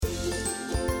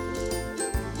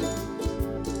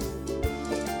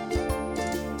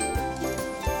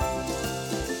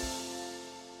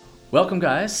Welcome,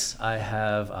 guys. I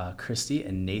have Christie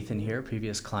and Nathan here,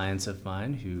 previous clients of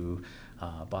mine who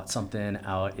bought something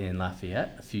out in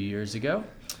Lafayette a few years ago.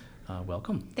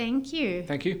 Welcome. Thank you.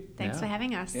 Thank you. Thanks for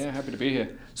having us. Yeah, happy to be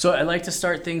here. So I'd like to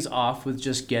start things off with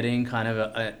just getting kind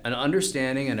of an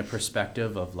understanding and a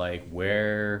perspective of like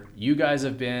where you guys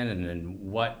have been and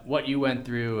what you went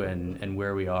through and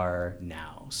where we are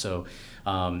now. So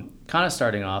kind of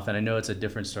starting off, and I know it's a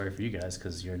different story for you guys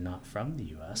because you're not from the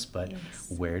U.S., but Yes.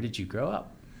 Where did you grow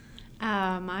up?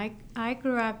 I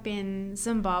grew up in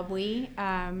Zimbabwe,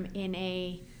 in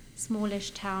a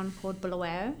smallish town called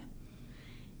Bulawayo,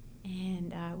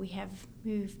 and we have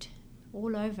moved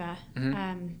all over.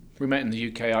 Mm-hmm. We met in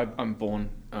the UK. I'm born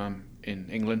in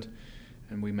England,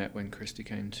 and we met when Christie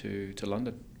came to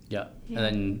London. Yeah. And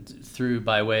then through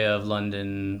by way of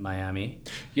London, Miami.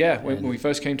 Yeah, when we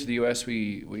first came to the US,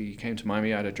 we came to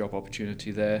Miami. I had a job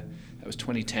opportunity there. That was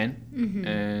 2010, Mm-hmm.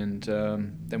 and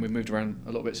then we've moved around a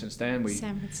little bit since then.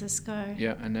 San Francisco.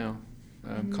 Yeah, and now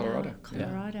Colorado.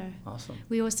 Colorado. Yeah. Awesome.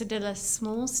 We also did a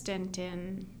small stint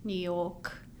in New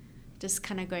York, just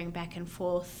kind of going back and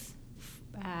forth,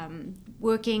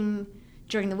 working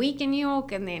during the week in New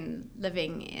York and then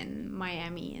living in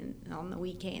Miami and on the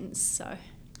weekends. So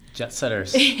Jet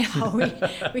setters.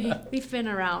 yeah, we've been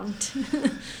around.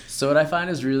 So what I find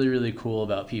is really, really cool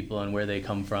about people and where they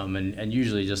come from, and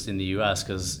usually just in the U.S.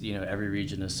 because, every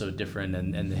region is so different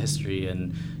and the history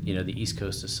and, the East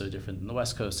Coast is so different than the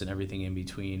West Coast and everything in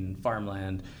between,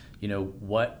 farmland.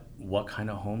 What kind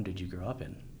of home did you grow up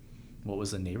in? What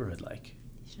was the neighborhood like?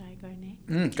 Should I go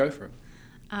next? Go for it.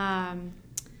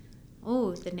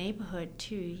 The neighborhood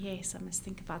too. Yes, I must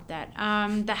think about that.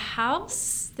 The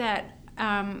house that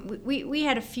we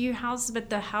had a few houses, but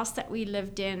the house that we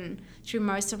lived in through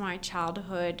most of my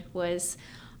childhood was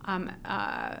 4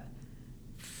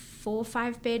 or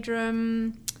 5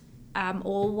 bedroom,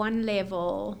 all one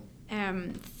level,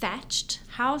 thatched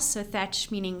house. So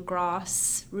thatched meaning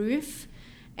grass roof,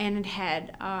 and it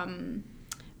had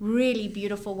really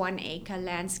beautiful 1 acre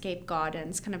landscape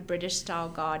gardens, kind of British style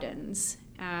gardens,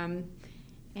 and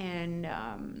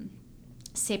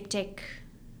septic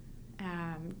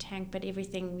tank, but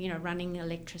everything, running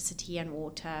electricity and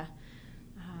water.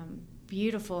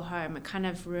 Beautiful home. It kind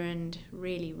of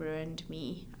really ruined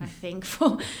me, I think,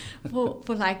 for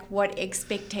like what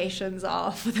expectations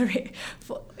are for like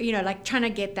trying to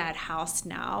get that house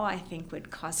now, I think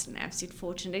would cost an absolute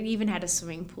fortune. It even had a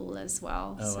swimming pool as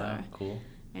well. Oh, wow, cool.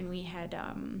 And we had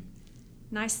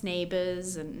nice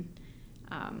neighbors and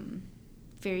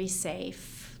very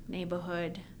safe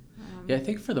neighborhood. Yeah, I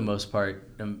think for the most part,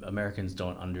 Americans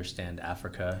don't understand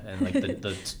Africa and like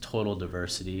the total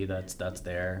diversity that's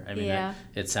there. I mean,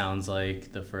 it sounds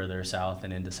like the further south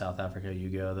and into South Africa you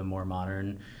go, the more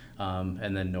modern,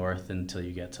 and then north until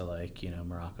you get to like,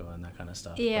 Morocco and that kind of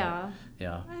stuff. Yeah. But,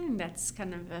 yeah. I think that's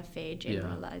kind of a fair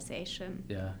generalization.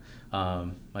 Yeah.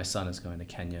 My son is going to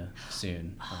Kenya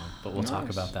soon, but we'll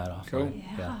talk about that offline. Cool.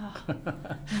 Yeah.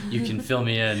 You can fill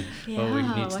me in. But we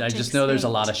need to, I just know there's a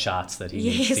lot of shots that he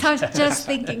needs to Yes, I was get. just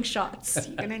thinking shots.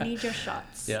 You're going to need your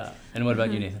shots. Yeah. And what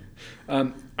about you,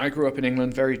 Nathan? I grew up in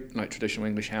England, very like traditional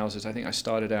English houses. I think I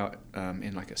started out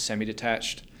in like a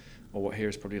semi-detached, or what here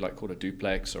is probably like called a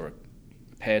duplex or a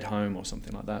paired home or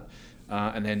something like that,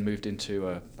 and then moved into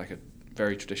a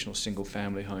very traditional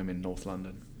single-family home in North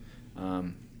London,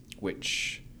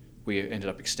 which we ended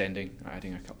up extending,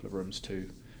 adding a couple of rooms to.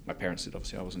 My parents did,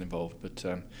 obviously. I wasn't involved, but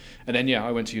and then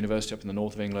I went to university up in the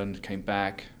north of England, came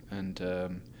back and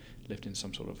lived in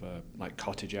some sort of like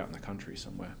cottage out in the country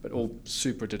somewhere, but all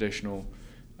super traditional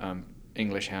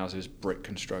English houses, brick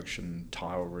construction,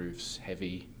 tile roofs,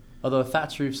 heavy. Although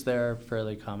thatch roofs there are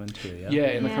fairly common too, yeah? Yeah,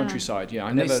 in the countryside, yeah. I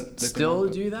And never they lived in still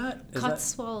one, do that? Is that?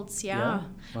 Cotswolds, yeah. Yeah?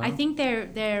 Wow. I think they're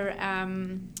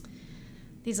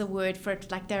there's a word for it,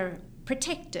 like they're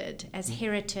protected as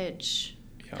heritage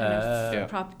kind of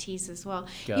properties as well.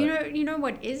 You know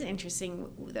what is interesting?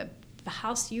 The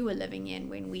house you were living in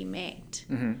when we met,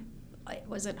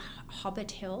 was it Hobbit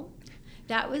Hill?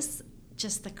 That was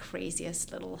just the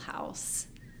craziest little house.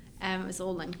 It was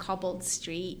all in cobbled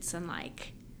streets and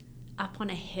like up on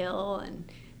a hill, and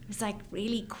it was like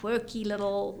really quirky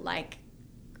little, like,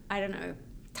 I don't know,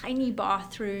 tiny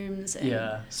bathrooms.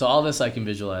 And So all this I can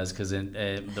visualize because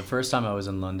the first time I was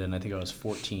in London, I think I was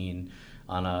 14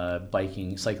 on a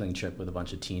cycling trip with a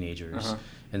bunch of teenagers.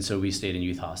 And so we stayed in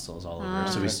youth hostels all over.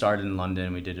 So we started in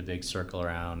London, we did a big circle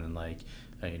around and like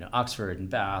Oxford and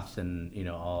Bath and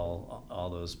all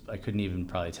those. I couldn't even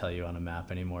probably tell you on a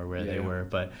map anymore where they were,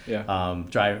 but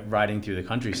riding through the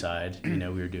countryside, we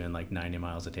were doing like 90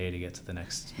 miles a day to get to the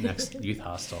next youth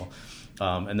hostel,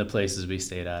 and the places we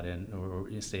stayed in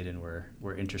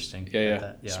were interesting.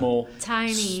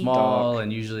 Tiny, dark.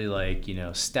 And usually like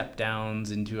step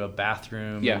downs into a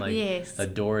bathroom, and like a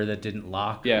door that didn't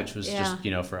lock, which was just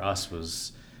for us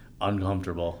was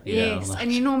uncomfortable.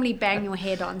 And you normally bang your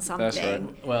head on something. That's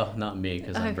right. Well, not me,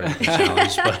 because I'm very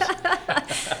challenged.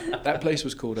 But that place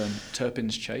was called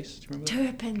Turpin's Chase. Do you remember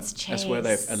that? Turpin's Chase. That's where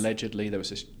there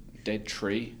was this dead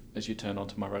tree as you turned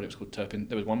onto my road. It was called Turpin.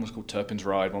 One was called Turpin's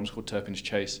Ride. One was called Turpin's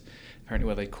Chase. Apparently,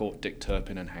 where they caught Dick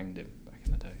Turpin and hanged him back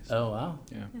in the day. So, oh wow!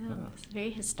 Yeah, it's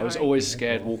very historic. I was always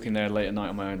scared walking there late at night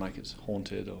on my own, like it's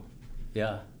haunted or.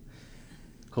 Yeah.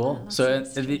 Cool. So,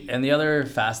 the other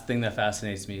thing that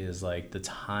fascinates me is like the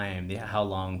time, how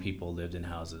long people lived in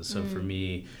houses. So for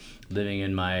me, living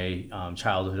in my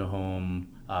childhood home,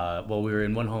 we were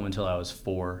in one home until I was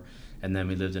 4, and then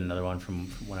we lived in another one from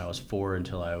when I was 4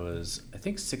 until I was, I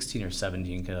think, 16 or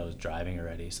 17, because I was driving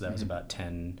already. So that was about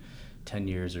 10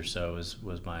 years or so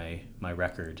was my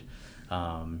record.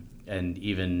 And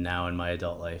even now in my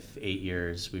adult life, 8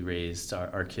 years, we raised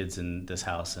our kids in this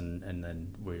house, and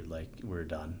then we're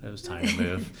done. It was time to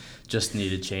move. Just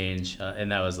needed change.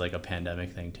 And that was like a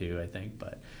pandemic thing too, I think.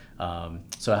 But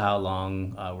so how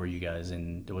long were you guys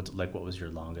in, what was your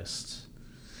longest?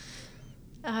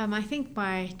 I think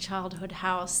my childhood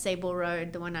house, Sable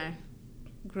Road, the one I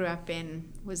grew up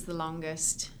in, was the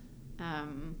longest.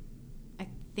 I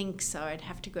think so. I'd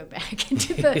have to go back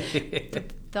into the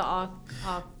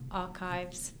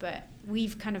archives, but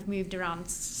we've kind of moved around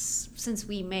since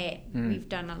we met. We've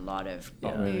done a lot of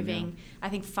moving. I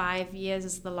think 5 years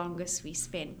is the longest we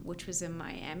spent, which was in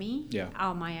Miami.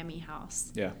 Our Miami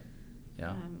house.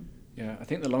 I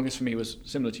think the longest for me was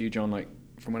similar to you, John, like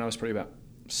from when I was probably about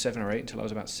 7 or 8 until I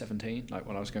was about 17, like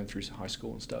when I was going through high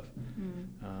school and stuff.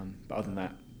 But other than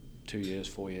that, 2 years,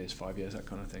 4 years, 5 years, that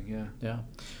kind of thing. Yeah.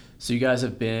 So you guys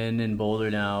have been in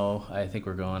Boulder now, I think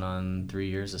we're going on 3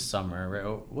 years this summer. Right?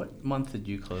 What month did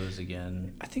you close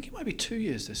again? I think it might be 2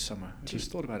 years this summer. I just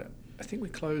thought about it. I think we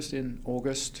closed in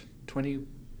August 21?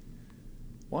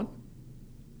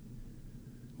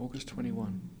 August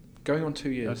 21. Going on 2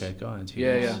 years. Okay, going on 2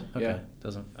 years. Yeah.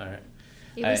 All right.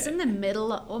 It was in the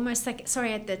middle, almost like,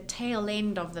 at the tail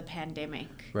end of the pandemic.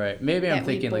 Right. Maybe I'm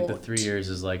thinking like the 3 years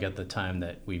is like at the time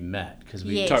that we met, because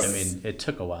it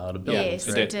took a while to build. Yes,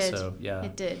 right? it did. So,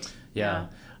 It did. Yeah.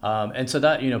 And so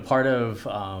that, part of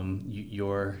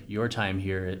your time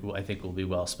here, I think, will be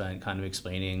well spent kind of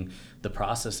explaining the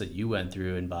process that you went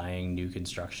through in buying new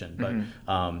construction.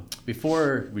 But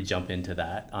before we jump into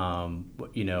that,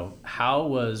 how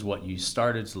was what you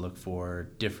started to look for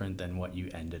different than what you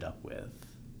ended up with?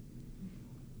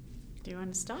 Do you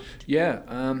want to start?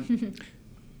 Yeah.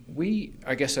 We,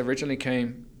 I guess, originally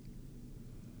came...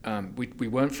 we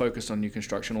weren't focused on new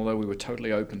construction, although we were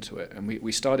totally open to it. And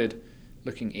we started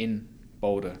looking in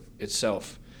Boulder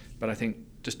itself, but I think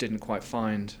just didn't quite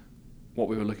find what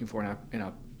we were looking for in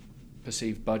our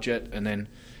perceived budget. And then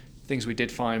things we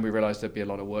did find, we realized there'd be a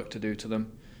lot of work to do to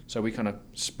them. So we kind of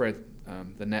spread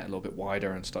the net a little bit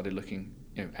wider and started looking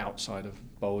outside of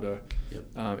Boulder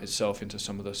itself into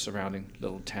some of the surrounding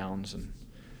little towns and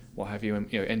what have you,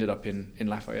 and ended up in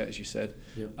Lafayette, as you said.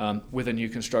 With a new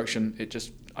construction,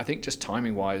 I think just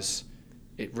timing wise,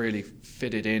 it really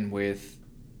fitted in with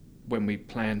when we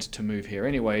planned to move here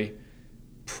anyway,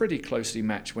 pretty closely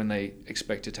matched when they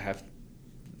expected to have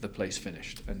the place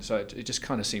finished, and so it just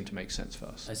kind of seemed to make sense for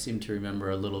us. I seem to remember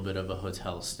a little bit of a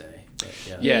hotel stay.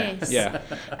 Yes.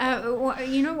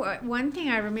 One thing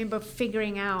I remember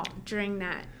figuring out during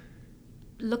that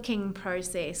looking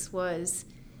process was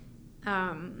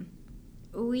when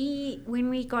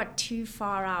we got too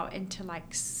far out into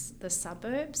like the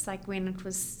suburbs, like when it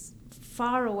was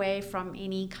far away from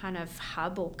any kind of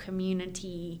hub or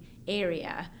community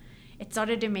area, it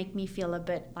started to make me feel a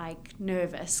bit like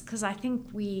nervous, because I think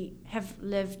we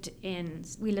lived in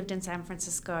San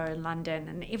Francisco, London,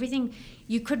 and everything.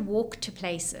 You could walk to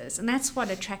places, and that's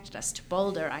what attracted us to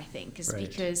Boulder, I think, is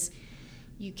because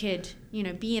you could,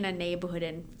 be in a neighborhood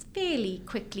and fairly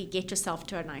quickly get yourself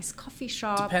to a nice coffee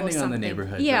shop. Depending or something. On the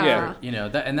neighborhood. Yeah.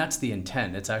 And that's the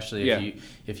intent. It's actually,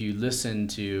 if you listen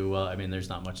to, there's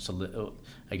not much to,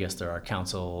 I guess there are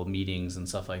council meetings and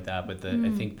stuff like that, but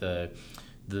I think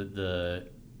the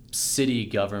city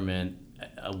government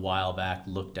a while back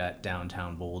looked at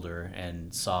downtown Boulder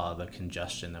and saw the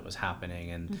congestion that was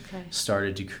happening and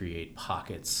started to create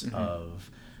pockets of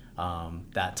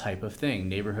that type of thing.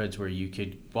 Neighborhoods where you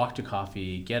could walk to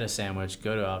coffee, get a sandwich,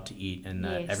 go out to eat, and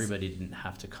that everybody didn't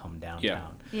have to come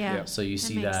downtown. Yeah. So you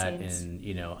see that sense.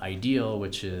 in, Ideal,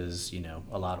 which is,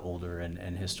 a lot older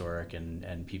and historic,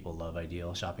 and people love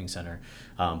Ideal Shopping Center.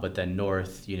 But then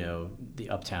north, the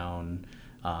Uptown,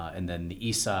 and then the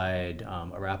east side,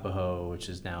 Arapahoe, which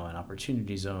is now an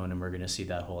opportunity zone, and we're going to see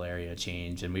that whole area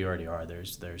change. And we already are.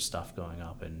 There's stuff going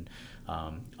up, and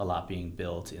a lot being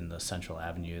built in the Central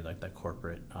Avenue, like that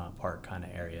corporate park kind of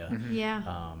area.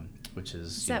 Yeah. Which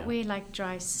is that where like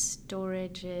dry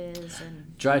storage is?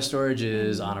 And dry storage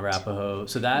is on Arapahoe.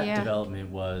 So that development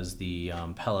was the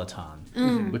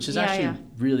Peloton, which is actually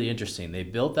really interesting. They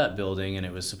built that building, and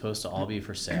it was supposed to all be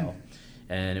for sale.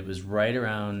 And it was right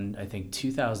around, I think,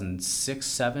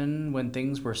 2006-07 when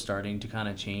things were starting to kind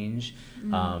of change,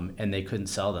 and they couldn't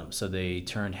sell them. So they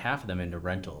turned half of them into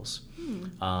rentals.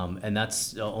 And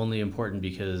that's only important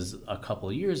because a couple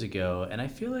of years ago, and I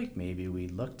feel like maybe we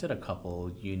looked at a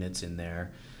couple units in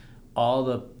there, all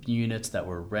the units that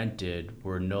were rented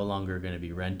were no longer going to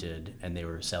be rented, and they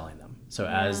were selling them. So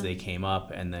as they came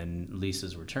up and then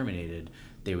leases were terminated,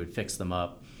 they would fix them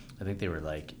up. I think they were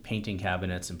like painting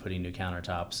cabinets and putting new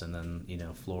countertops, and then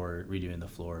redoing the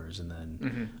floors, and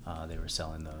then they were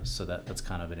selling those. So that's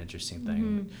kind of an interesting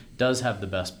thing. It does have the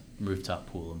best rooftop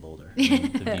pool in Boulder.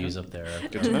 The views up there are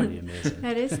pretty amazing.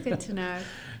 That is good to know.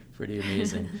 Pretty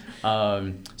amazing.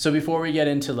 So before we get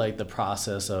into like the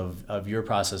process of your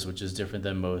process, which is different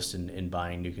than most in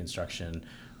buying new construction,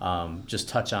 just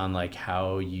touch on like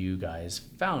how you guys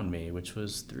found me, which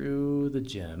was through the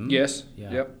gym. Yes.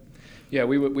 Yeah. Yep. Yeah,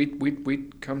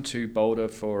 we'd come to Boulder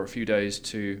for a few days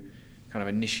to kind of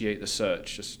initiate the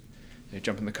search. Just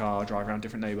jump in the car, drive around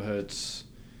different neighborhoods.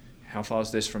 How far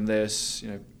is this from this?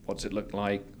 What does it look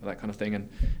like? That kind of thing. And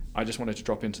I just wanted to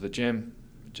drop into the gym,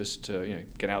 just to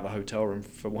get out of the hotel room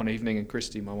for one evening. And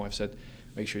Christie, my wife, said,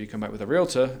 "Make sure you come back with a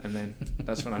realtor." And then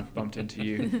that's when I bumped into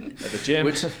you at the gym.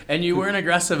 And you weren't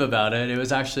aggressive about it. It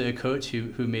was actually a coach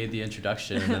who made the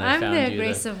introduction. And then I found I'm the you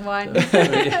aggressive one.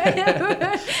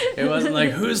 It wasn't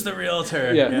like, who's the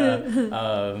realtor?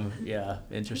 Yeah.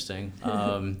 Interesting.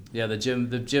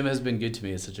 The gym has been good to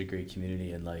me. It's such a great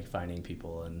community, and like finding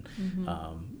people and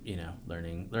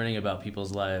learning about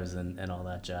people's lives and all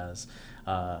that jazz.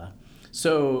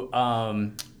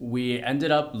 So we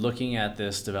ended up looking at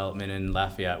this development in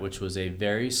Lafayette, which was a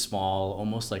very small,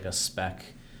 almost like a spec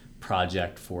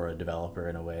project for a developer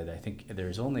in a way. That I think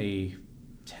there's only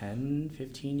 10,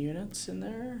 15 units in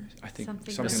there. I think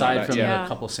something aside like that, from yeah. a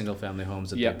couple single family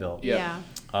homes that Yeah. they built. Yeah.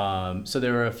 So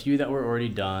there were a few that were already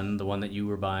done. The one that you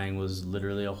were buying was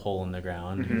literally a hole in the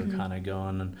ground. You were kind of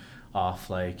going off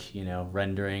like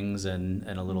renderings and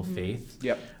a little faith.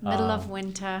 Yep. Middle of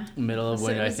winter.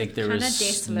 I think there was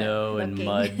snow and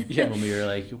mud when we were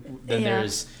like. Then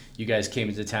you guys came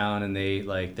into town, and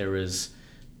there was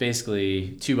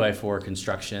basically 2x4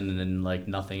 construction and then like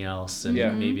nothing else, and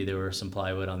maybe there were some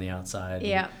plywood on the outside.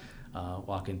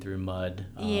 Walking through mud.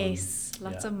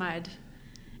 Lots of mud.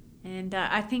 And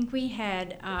I think we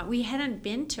hadn't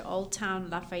been to Old Town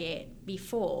Lafayette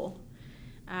before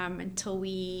until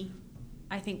we,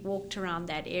 I think, walked around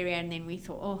that area, and then we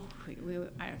thought,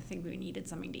 I think we needed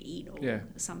something to eat or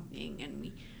something,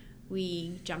 and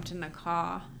we jumped in the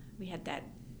car. We had that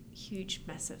huge,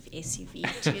 massive SUV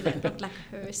too that looked like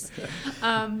a hearse,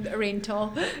 a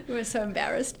rental. We were so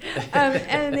embarrassed.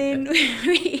 And then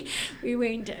we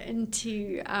went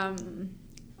into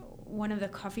one of the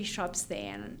coffee shops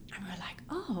there, and we were like,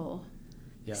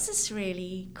 this is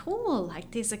really cool.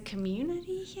 Like, there's a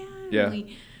community here. Yeah.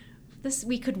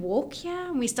 We could walk here,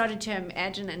 and we started to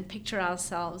imagine and picture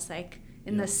ourselves like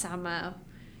in the summer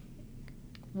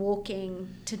walking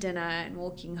to dinner and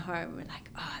walking home. We're like,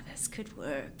 this could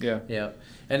work. Yeah.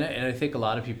 And I think a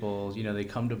lot of people, they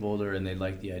come to Boulder and they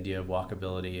like the idea of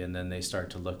walkability, and then they start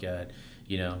to look at,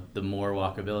 the more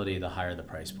walkability, the higher the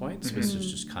price points, which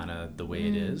is just kind of the way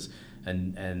it is.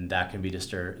 And that can be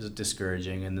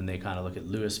discouraging. And then they kind of look at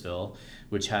Louisville,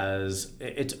 which has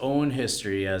its own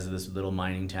history as this little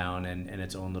mining town and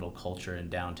its own little culture in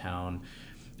downtown,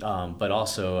 but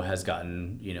also has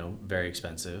gotten, very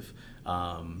expensive.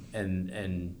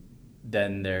 And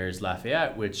then there's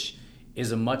Lafayette, which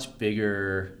is a much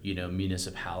bigger,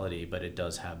 municipality, but it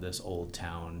does have this old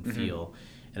town feel.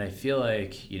 And I feel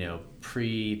like,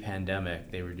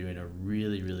 pre-pandemic, they were doing a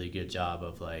really, really good job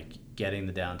of like getting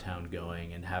the downtown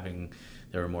going and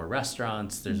there were more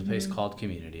restaurants. There's a place called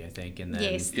Community, I think. And then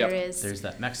yes, there is. There's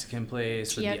that Mexican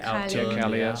place with Tia the outdoor. Tia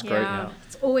Calia, it's great. Yeah,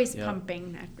 it's always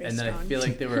pumping, that restaurant. And then I feel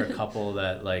like there were a couple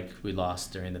that like we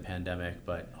lost during the pandemic,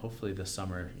 but hopefully this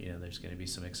summer, there's going to be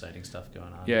some exciting stuff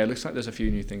going on. Yeah, it looks like there's a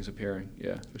few new things appearing.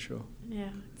 Yeah, for sure. Yeah,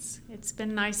 it's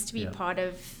been nice to be part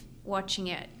of watching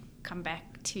it come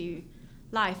back to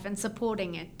life and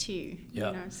supporting it too.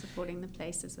 Supporting the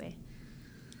places there.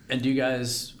 And do you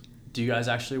guys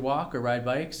actually walk or ride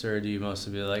bikes, or do you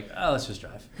mostly be like, oh, let's just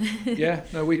drive? Yeah,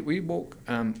 no, we walk.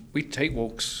 We take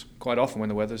walks quite often when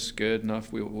the weather's good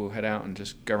enough. We'll head out and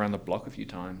just go around the block a few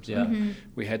times. Yeah.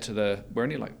 We head we're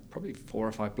only like probably 4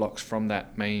 or 5 blocks from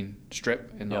that main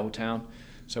strip in the old town.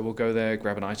 So we'll go there,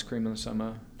 grab an ice cream in the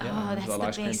summer. Oh,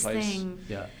 that's the best thing.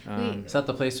 Yeah. Is that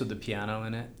the place with the piano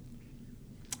in it?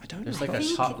 I don't know. There's like a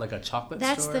chocolate store.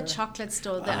 That's the chocolate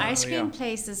store. The ice cream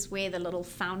place is where the little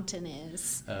fountain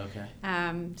is. Oh, okay.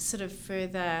 Sort of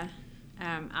further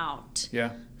out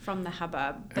from the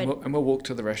hubbub. But and we'll walk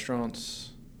to the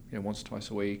restaurants, once or twice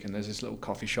a week. And there's this little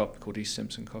coffee shop called East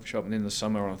Simpson Coffee Shop. And in the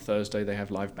summer on a Thursday they have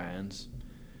live bands.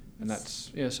 And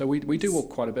that's so we do walk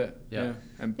quite a bit. Yeah.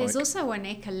 And there's also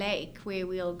Waneka Lake where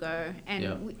we'll go,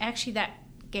 and actually that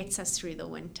gets us through the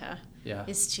winter. Yeah.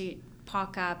 Is to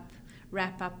park up,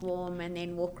 wrap up warm, and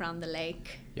then walk around the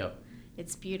lake. Yep.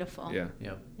 It's beautiful. Yeah.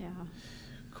 Yeah.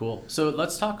 Cool. So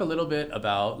let's talk a little bit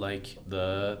about like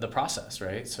the process,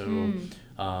 right? So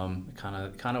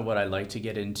kind of what I like to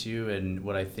get into, and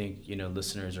what I think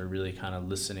listeners are really kind of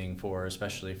listening for,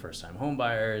 especially first-time home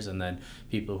buyers, and then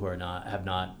people who have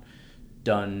not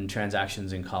done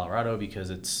transactions in Colorado, because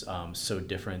it's so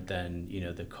different than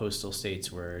the coastal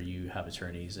states where you have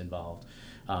attorneys involved.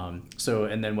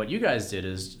 And then what you guys did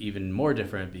is even more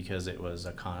different, because it was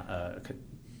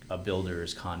a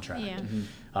builder's contract.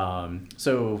 Yeah.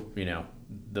 So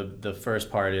the first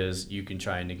part is you can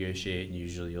try and negotiate, and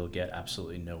usually you'll get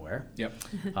absolutely nowhere. Yep.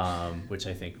 Which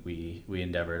I think we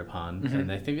endeavored upon.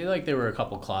 And I think like there were a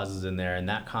couple clauses in there, and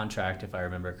that contract, if I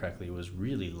remember correctly, was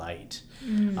really light.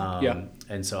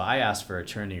 And so I asked for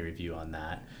attorney review on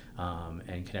that,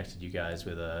 and connected you guys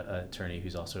with an attorney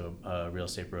who's also a real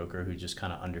estate broker who just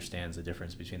kind of understands the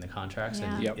difference between the contracts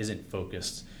and isn't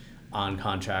focused on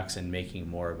contracts and making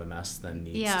more of a mess than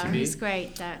needs to be. Yeah, he's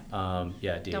great. That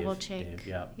Dave, double check. Dave,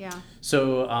 yeah. Yeah.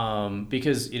 So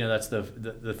because that's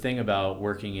the thing about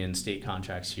working in state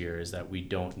contracts here, is that we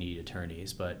don't need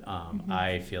attorneys, but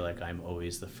I feel like I'm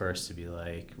always the first to be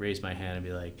like, raise my hand and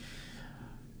be like,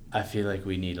 I feel like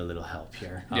we need a little help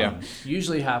here.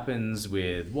 Usually happens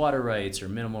with water rights or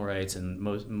minimal rights, and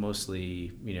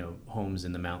mostly homes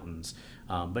in the mountains.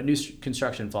 But new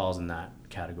construction falls in that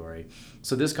category.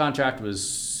 So this contract was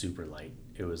super light.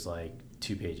 It was like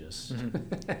 2 pages.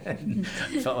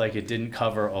 Felt like it didn't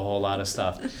cover a whole lot of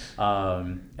stuff.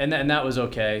 And that was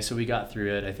okay. So we got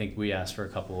through it. I think we asked for a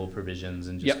couple of provisions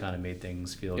and just kind of made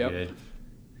things feel good.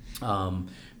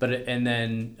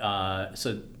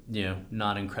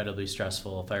 Not incredibly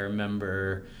stressful. If I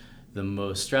remember, the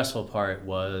most stressful part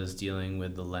was dealing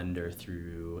with the lender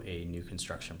through a new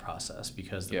construction process,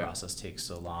 because the process takes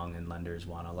so long, and lenders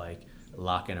want to like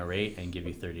lock in a rate and give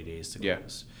you 30 days to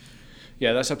close.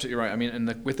 Yeah, that's absolutely right. I mean,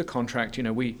 and with the contract,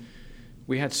 we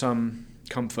had some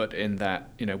comfort in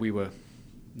that, we were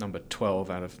number 12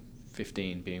 out of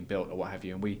 15 being built or what have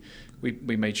you, and we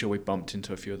made sure we bumped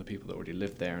into a few of the people that already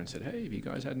lived there and said, hey, have you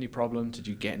guys had any problems? Did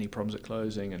you get any problems at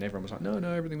closing? And everyone was like, no,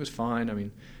 everything was fine. I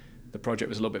mean, the project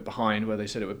was a little bit behind where they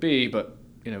said it would be, but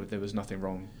there was nothing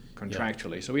wrong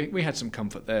contractually. So we had some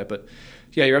comfort there. But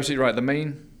yeah, you're absolutely right.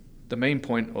 The main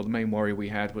point, or the main worry we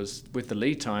had, was with the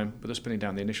lead time, with us putting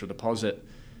down the initial deposit.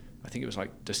 I think it was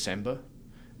like December,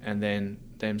 and then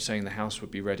them saying the house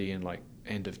would be ready in like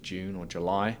end of June or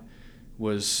July.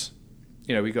 Was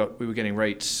we were getting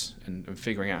rates and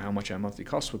figuring out how much our monthly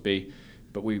costs would be,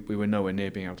 but we were nowhere near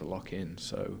being able to lock in.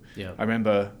 So I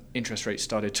remember interest rates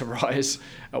started to rise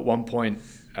at one point.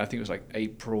 I think it was like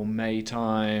April, May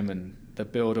time, and the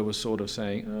builder was sort of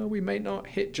saying, oh, we may not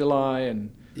hit July,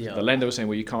 and the lender was saying,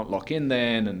 well, you can't lock in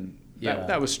then, and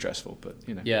that was stressful. But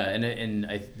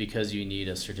because you need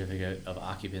a certificate of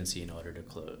occupancy in order to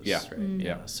close.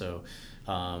 So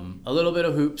a little bit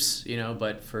of hoops,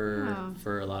 but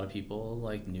for a lot of people,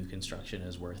 like, new construction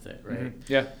is worth it, right?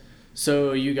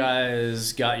 So you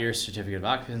guys got your certificate of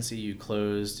occupancy, you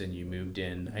closed, and you moved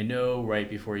in. I know right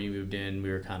before you moved in, we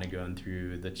were kind of going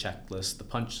through the checklist, the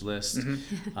punch list.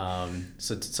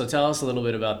 So tell us a little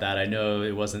bit about that. I know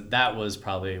that was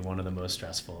probably one of the most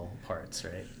stressful parts,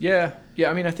 right? Yeah.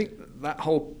 I mean, I think that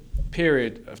whole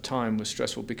period of time was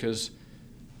stressful because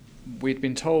we'd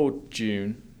been told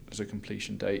June as a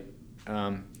completion date.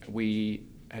 We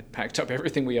had packed up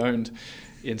everything we owned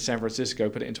in San Francisco,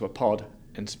 put it into a pod,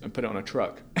 and put it on a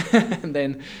truck. And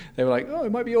then they were like, oh,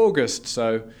 it might be August.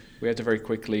 So we had to very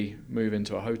quickly move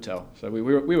into a hotel. So we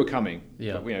were coming.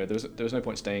 Yeah. But, there was no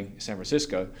point staying in San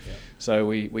Francisco. Yeah. So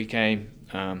we came,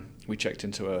 we checked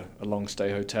into a long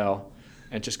stay hotel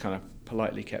and just kind of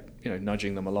politely kept,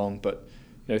 nudging them along. But,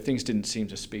 things didn't seem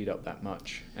to speed up that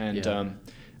much. And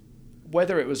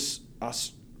whether it was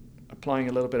us applying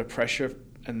a little bit of pressure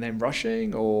and then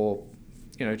rushing, or,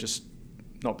 just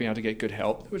not being able to get good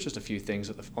help, there was just a few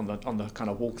things on the kind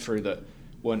of walkthrough that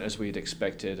weren't as we'd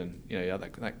expected, and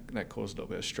that caused a little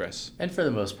bit of stress. And for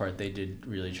the most part, they did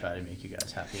really try to make you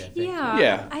guys happy, I think.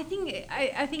 Yeah. I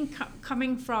think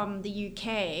coming from the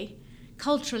UK,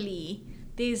 culturally,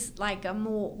 there's like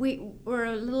we're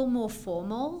a little more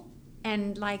formal,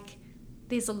 and like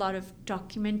there's a lot of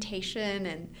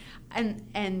documentation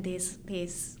and there's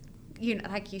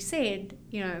like you said,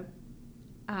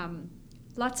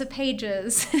 lots of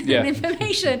pages and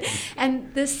information.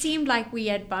 And this seemed like we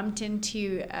had bumped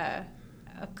into a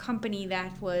company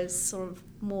that was sort of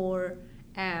more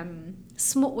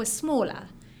was smaller,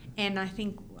 and I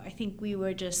think we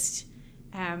were just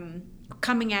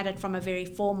coming at it from a very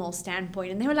formal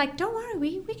standpoint, and they were like, don't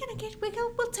worry,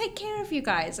 we'll take care of you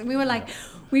guys. And we were like,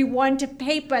 we want a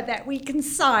paper that we can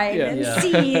sign and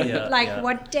see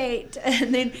what date.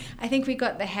 And then I think we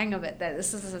got the hang of it, that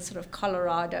this is a sort of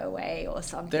Colorado way or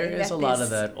something. There is a lot of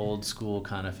that old school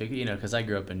kind of figure, because I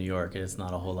grew up in New York, and it's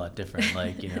not a whole lot different.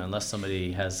 Like, unless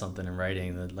somebody has something in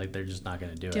writing, that like they're just not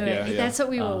going to do it. That's what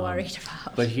we were worried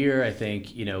about. But here, I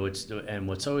think,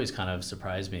 what's always kind of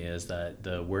surprised me is that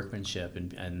the workmanship,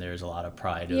 and there's a lot of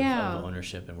pride of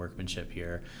ownership and workmanship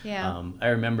here. I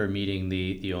remember meeting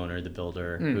the owner, the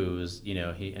builder, who was,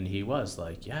 he was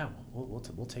like,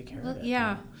 we'll take care of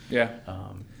it.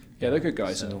 They're good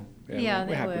guys. So, and all. We're they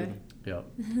happy were. With them. Yeah.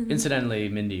 Incidentally,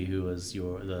 Mindy, who was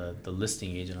the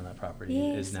listing agent on that property,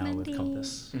 is now Mindy. with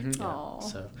Compass. Mm-hmm. Oh,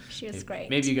 so she was great.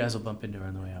 Maybe you guys will bump into her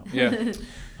on the way out. Yeah.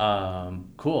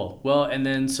 Cool. Well, and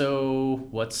then so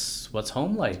what's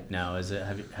home like now? Is it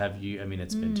have you? I mean,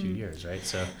 it's been 2 years, right?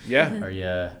 So are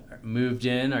you moved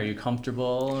in? Are you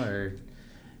comfortable? Or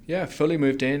fully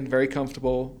moved in, very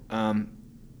comfortable.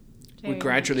 We're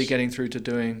gradually getting through to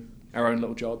doing our own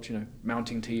little jobs,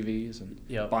 mounting TVs and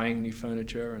buying new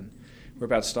furniture, and we're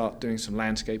about to start doing some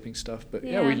landscaping stuff. But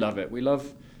we love it. We're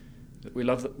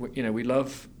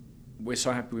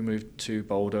so happy we moved to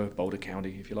Boulder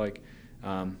County, if you like.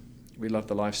 We love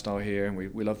the lifestyle here, and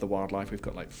we love the wildlife. We've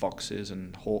got like foxes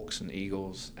and hawks and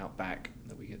eagles out back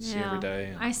that we get to see every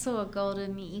day. I saw a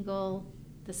golden eagle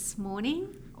this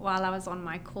morning while I was on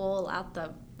my call out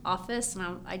the office,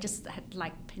 and I just had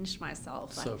like pinched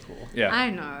myself. So cool. Yeah, I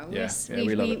know.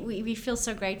 We feel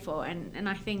so grateful, and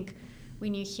I think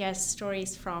when you hear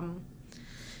stories from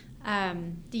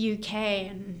the UK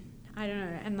and I don't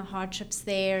know, and the hardships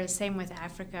there, same with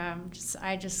Africa,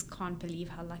 I just can't believe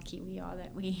how lucky we are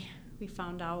that we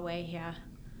found our way here.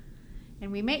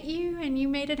 And we met you, and you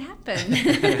made it happen.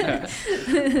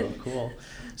 Oh, cool.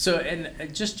 So,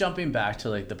 and just jumping back to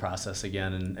like the process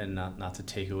again, and not to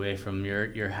take away from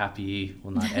your happy,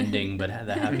 well, not ending, but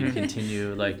the happy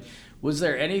continue. Like, was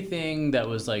there anything that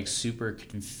was like super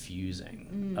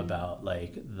confusing about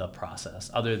like the process,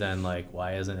 other than like,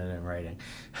 why isn't it in writing?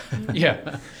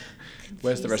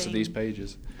 Where's the rest of these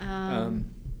pages? I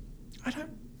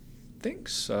don't think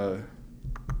so.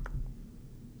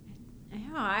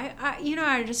 Yeah,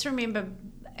 I just remember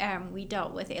we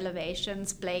dealt with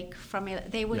Elevations, Blake from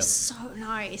they were so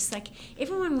nice. Like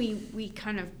everyone we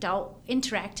kind of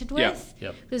interacted with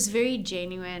was very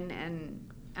genuine, and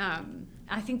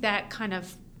I think that kind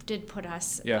of did put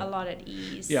us a lot at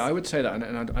ease. Yeah, I would say that,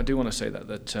 and I do want to say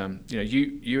that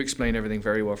you explained everything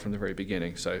very well from the very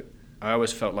beginning. So I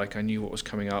always felt like I knew what was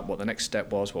coming up, what the next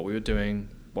step was, what we were doing,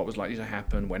 what was likely to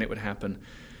happen, when it would happen.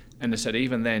 And I said,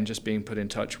 even then, just being put in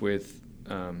touch with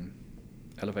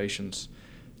Elevations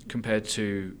compared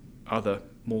to other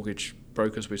mortgage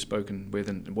brokers we've spoken with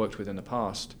and worked with in the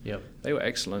past, they were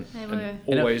excellent. They were.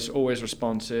 And always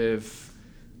responsive,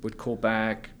 would call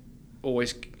back,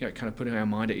 always kind of putting our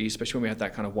mind at ease, especially when we had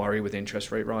that kind of worry with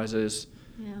interest rate rises.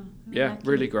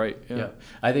 Really great.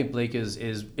 I think Blake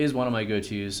is one of my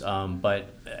go-tos,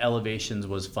 but Elevations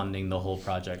was funding the whole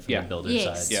project from the builder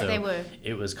side. So they were.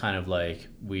 It was kind of like,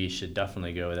 we should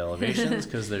definitely go with Elevations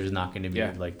because there's not going to be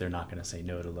like, they're not going to say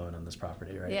no to loan on this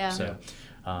property, right? So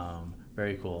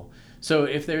very cool. So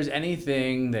if there's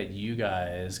anything that you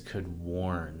guys could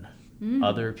warn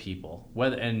other people,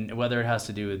 whether it has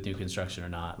to do with new construction or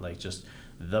not, like just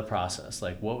the process.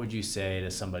 Like, what would you say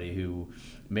to somebody who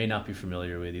may not be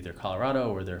familiar with either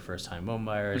Colorado or their first time home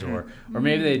buyers, or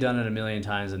maybe they've done it a million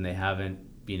times and they haven't,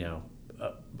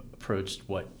 approached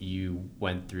what you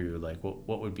went through? Like,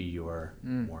 what would be your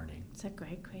warning? It's a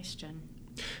great question.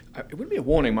 It wouldn't be a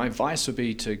warning. My advice would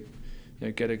be to,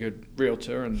 get a good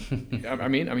realtor, and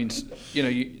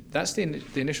that's the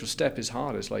initial step is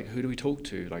hard. It's like, who do we talk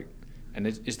to? Like, and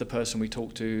is the person we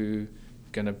talk to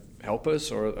going to help us,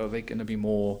 or are they going to be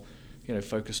more,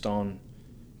 focused on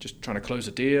just trying to close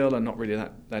a deal and not really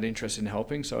that interested in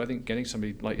helping? So I think getting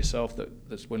somebody like yourself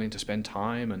that's willing to spend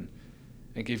time and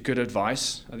give good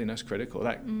advice, I think that's critical.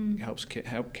 That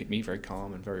help keep me very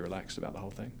calm and very relaxed about the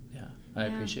whole thing. Yeah, I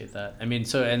appreciate that. I mean,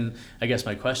 and I guess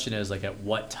my question is, like, at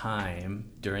what time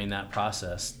during that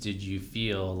process did you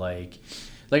feel like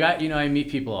I meet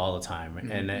people all the time,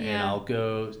 and I'll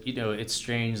go, it's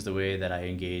strange the way that I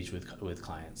engage with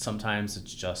clients. Sometimes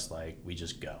it's just like, we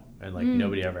just go, and like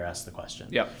nobody ever asks the question.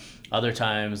 Yep. Other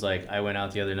times, like, I went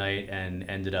out the other night and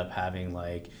ended up having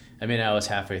I was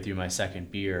halfway through my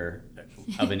second beer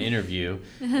of an interview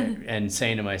and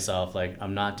saying to myself, like,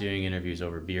 I'm not doing interviews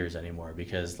over beers anymore,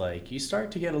 because like you start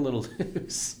to get a little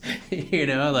loose,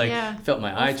 felt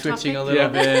my eye twitching a little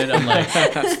bit. I'm like,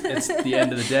 it's the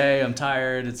end of the day, I'm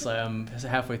tired, it's like I'm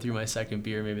halfway through my second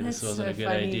beer, maybe this wasn't a good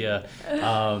idea.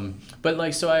 But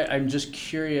like, so I'm just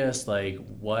curious, like,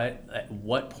 at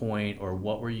what point, or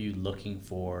what were you looking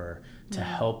for to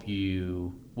help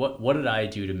you? What did I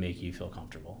do to make you feel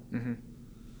comfortable?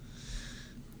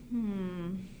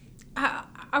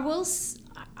 I will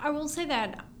say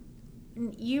that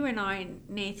you and I,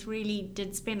 Nath, really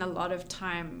did spend a lot of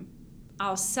time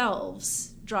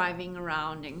ourselves driving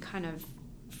around and kind of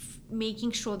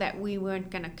making sure that we weren't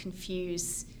going to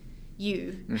confuse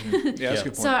you. Yeah, that's a good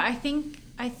point. So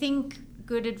I think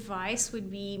good advice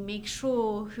would be, make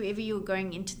sure whoever you're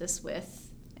going into this with,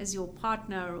 as your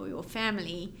partner or your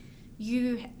family,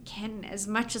 you can, as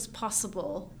much as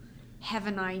possible, have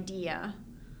an idea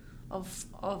of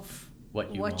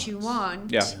what you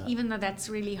want, even though that's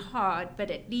really hard,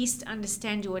 but at least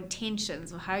understand your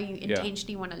intentions, or how you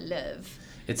intentionally want to live.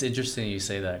 It's interesting you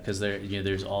say that, because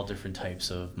there's all different types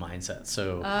of mindsets.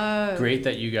 So great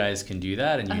that you guys can do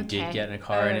that, and you did get in a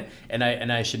car.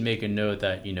 And I should make a note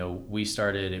that we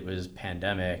started, it was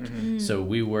pandemic, so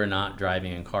we were not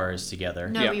driving in cars together.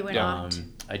 No, we were not.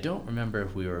 I don't remember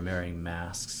if we were wearing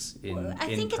masks in I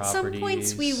think properties. At some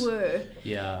points we were.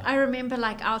 Yeah. I remember,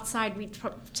 like, outside we'd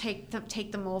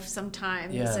take them off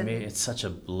sometimes. Yeah, it's such a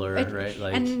blur, right?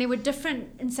 Like, and they were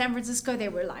different. In San Francisco, they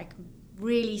were like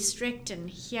really strict, and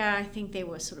here I think they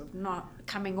were sort of not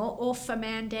coming off a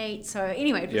mandate. So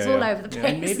anyway, it was all over the place.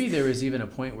 And maybe there was even a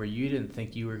point where you didn't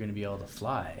think you were going to be able to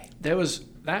fly. There was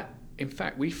that. In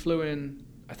fact, we flew in,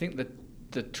 I think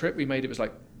the trip we made, it was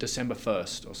like December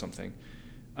 1st or something.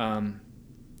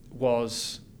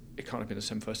 It can't have been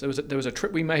December 1st. There was a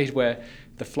trip we made where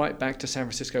the flight back to San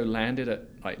Francisco landed at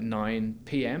like 9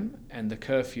 p.m. and the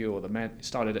curfew or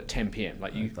started at 10 p.m.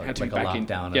 Like, you had to be back in.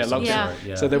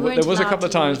 Lockdown. So there was a couple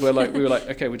of times where we were like,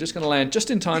 okay, we're just going to land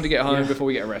just in time to get home before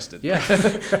we get arrested. Yeah.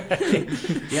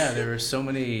 Yeah, there were so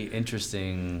many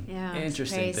interesting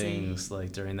things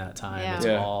like during that time. Yeah. It's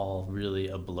all really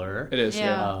a blur. It is.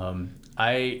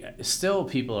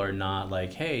 People are not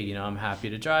like, hey, I'm happy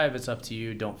to drive. It's up to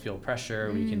you. Don't feel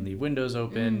pressure. We can leave windows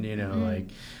open,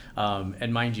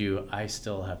 and mind you, I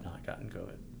still have not gotten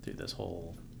COVID through this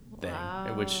whole thing,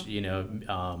 which,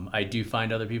 I do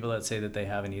find other people that say that they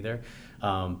haven't either.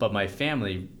 But my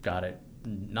family got it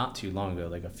not too long ago,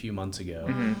 like a few months ago.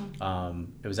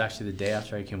 It was actually the day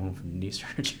after I came home from knee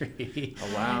surgery.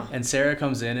 Oh, wow. And Sarah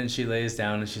comes in and she lays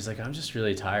down and she's like, I'm just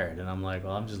really tired. And I'm like,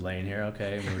 well, I'm just laying here,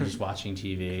 okay? And we're just watching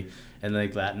TV. And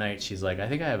like that night, she's like, I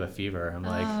think I have a fever. I'm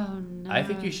like, I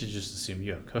think you should just assume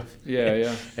you have COVID.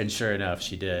 Yeah. And sure enough,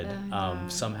 she did.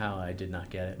 Somehow I did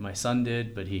not get it. My son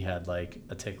did, but he had like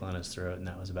a tickle on his throat, and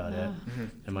that was about it.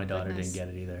 And my daughter didn't get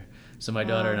it either. So my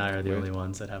daughter and I are the only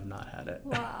ones that have not had it.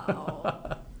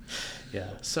 Wow.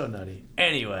 Yeah, so nutty.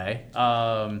 Anyway,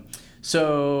 so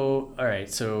all right,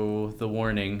 so the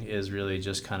warning is really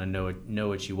just kind of know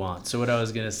what you want. So what I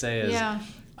was gonna say is,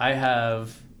 I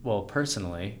have, well,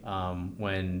 personally,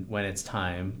 when it's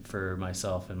time for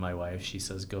myself and my wife, she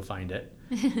says, go find it.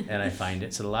 And I find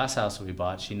it. So the last house we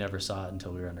bought, she never saw it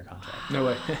until we were under contract. No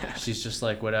way. She's just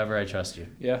like, whatever, I trust you.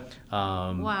 Yeah.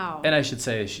 Wow. And I should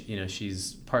say,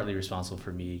 she's partly responsible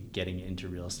for me getting into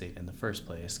real estate in the first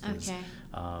place. 'Cause,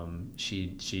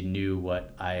 she knew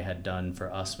what I had done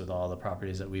for us with all the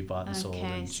properties that we bought and sold.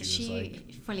 And so she was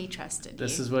like, fully trusted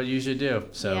this you. is what you should do.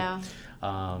 So, yeah.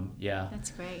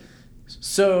 That's great.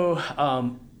 So,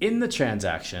 in the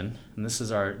transaction, and this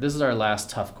is our last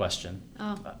tough question.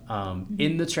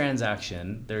 In the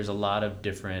transaction, there's a lot of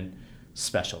different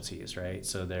specialties, right?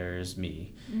 So there's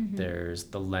me, there's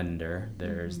the lender,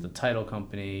 there's the title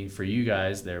company. For you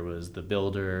guys, there was the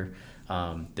builder.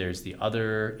 There's the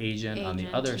other agent on the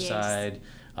other side.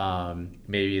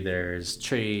 Maybe there's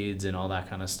trades and all that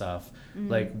kind of stuff.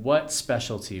 Like, what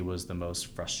specialty was the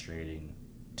most frustrating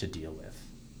to deal with,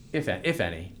 if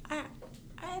any?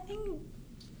 I think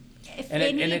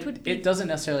it doesn't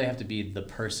necessarily have to be the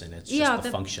person. It's just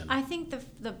the function. I think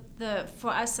the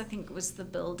for us, I think it was the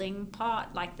building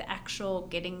part, like the actual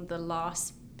getting the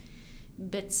last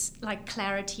bits, like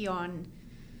clarity on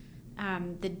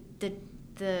the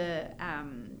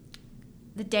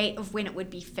date of when it would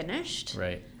be finished.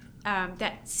 Right.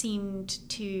 That seemed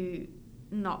to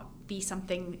not be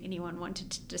something anyone wanted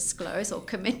to disclose or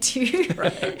commit to.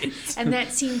 Right. And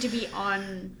that seemed to be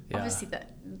on, obviously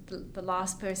the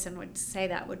last person would say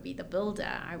that would be the builder,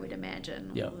 I would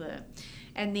imagine. Yeah.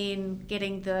 And then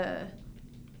getting the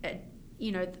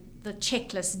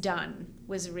checklist done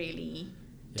was really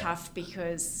tough,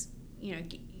 because,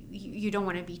 you don't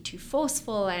want to be too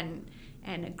forceful and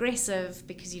aggressive,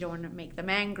 because you don't want to make them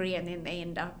angry, and then they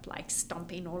end up like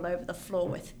stomping all over the floor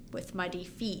with muddy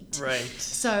feet. Right.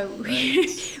 So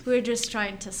we're just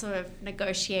trying to sort of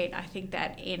negotiate, I think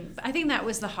that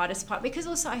was the hardest part, because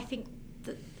also I think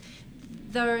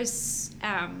those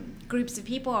groups of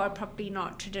people are probably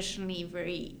not traditionally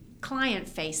very client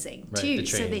facing too. The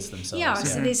trades themselves. Yeah,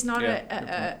 so there's not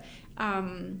a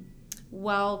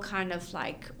well kind of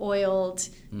like oiled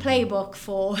playbook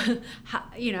for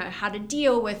how to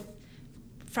deal with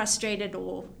frustrated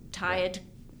or tired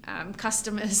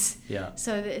customers. Yeah.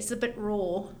 So it's a bit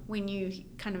raw when you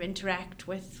kind of interact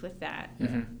with that.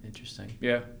 Yeah. Interesting.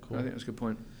 Yeah. Cool. I think that's a good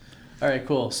point. All right,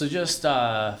 cool. So just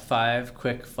 5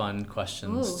 quick, fun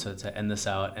questions to end this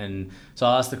out. And so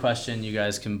I'll ask the question. You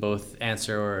guys can both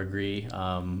answer or agree,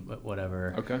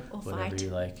 whatever, whatever you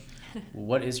like.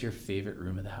 What is your favorite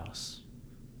room of the house?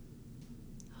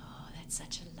 Oh, that's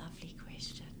such a lovely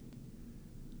question.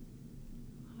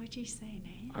 What would you say,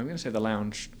 Nate? I'm going to say the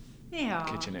lounge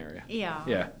kitchen area.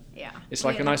 Yeah. It's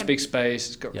like a nice big space.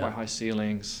 It's got quite high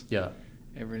ceilings. Yeah.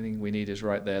 Everything we need is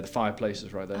right there. The fireplace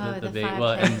is right there. Oh, the the big,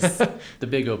 fireplace. and the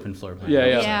big open floor plan.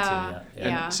 Yeah.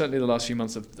 And certainly the last few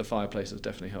months of the fireplace has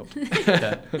definitely helped.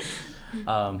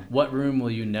 What room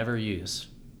will you never use?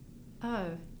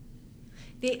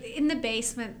 In the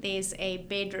basement, there's a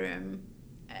bedroom,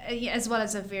 as well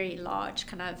as a very large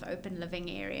kind of open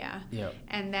living area. Yeah.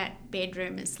 And that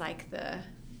bedroom is like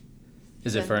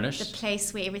Is it furnished? The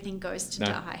place where everything goes to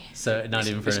die. So not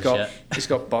even furnished yet? It's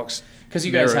got box. Because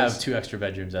you guys have 2 extra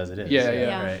bedrooms as it is.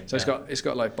 Yeah. Right. So it's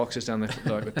got like boxes down there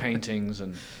like with paintings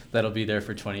and. That'll be there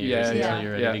for 20 years until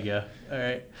you're ready to go. All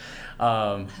right.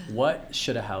 What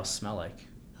should a house smell like?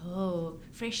 Oh,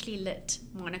 freshly lit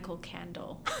monocle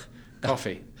candle.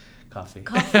 Coffee.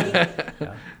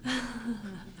 Yeah.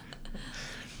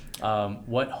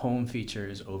 What home feature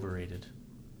is overrated?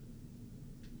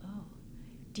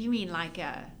 Do you mean like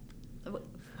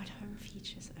what home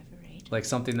features overrated? Like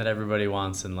something that everybody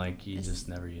wants and like you just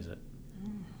never use it.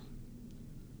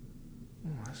 Oh,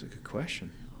 that's a good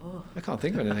question. I can't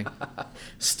think of anything.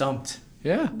 Stumped.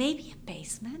 Yeah. Maybe a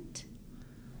basement.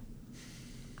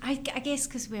 I guess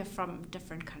because we're from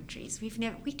different countries, we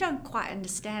don't quite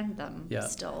understand them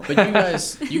still. But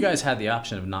you guys had the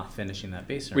option of not finishing that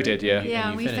basement. We did, yeah.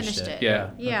 Yeah, we finished it. Yeah.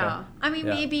 Okay. I mean,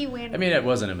 maybe when. I mean, it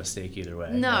wasn't a mistake either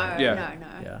way. No, right? no.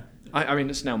 Yeah. I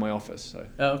mean, it's now my office, so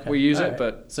okay. we use All it, right.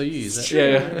 but so you use it.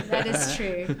 Yeah. That is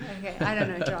true. Okay, I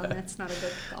don't know, John. That's not a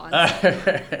good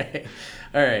answer.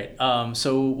 All right.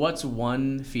 So what's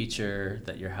one feature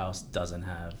that your house doesn't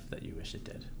have that you wish it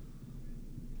did?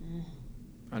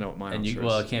 I know what my answer is.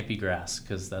 Well, it can't be grass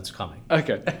because that's coming.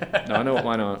 Okay. No, I know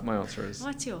what my answer is.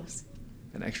 What's yours?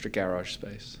 An extra garage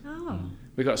space. Oh.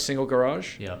 We've got a single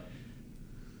garage. Yeah.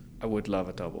 I would love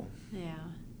a double. Yeah.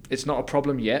 It's not a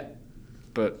problem yet,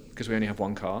 but because we only have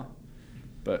 1 car,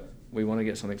 but we want to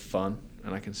get something fun,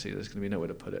 and I can see there's going to be nowhere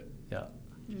to put it. Yeah.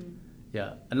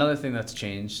 Yeah. Another thing that's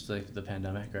changed, like the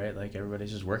pandemic, right? Like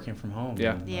everybody's just working from home.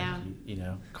 Yeah. And, Yeah.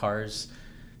 like, cars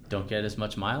don't get as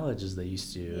much mileage as they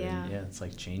used to. Yeah. And, it's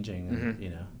like changing. And,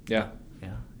 Yeah.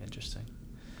 Yeah. Interesting.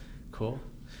 Cool.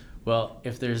 Well,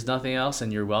 if there's nothing else,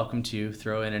 and you're welcome to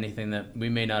throw in anything that we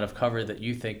may not have covered that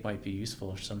you think might be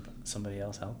useful for somebody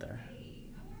else out there.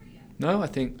 No, I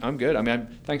think I'm good. I mean,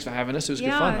 thanks for having us. It was good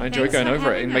Yeah, fun. I enjoyed thanks going for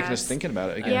over it having and making us us. thinking about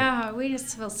it again. Yeah, we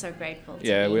just feel so grateful to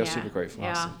Yeah, be we are here. super grateful.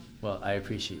 Yeah. Well, I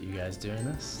appreciate you guys doing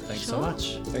this. Thanks so Sure.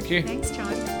 much. Thank you. Thanks,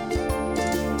 John.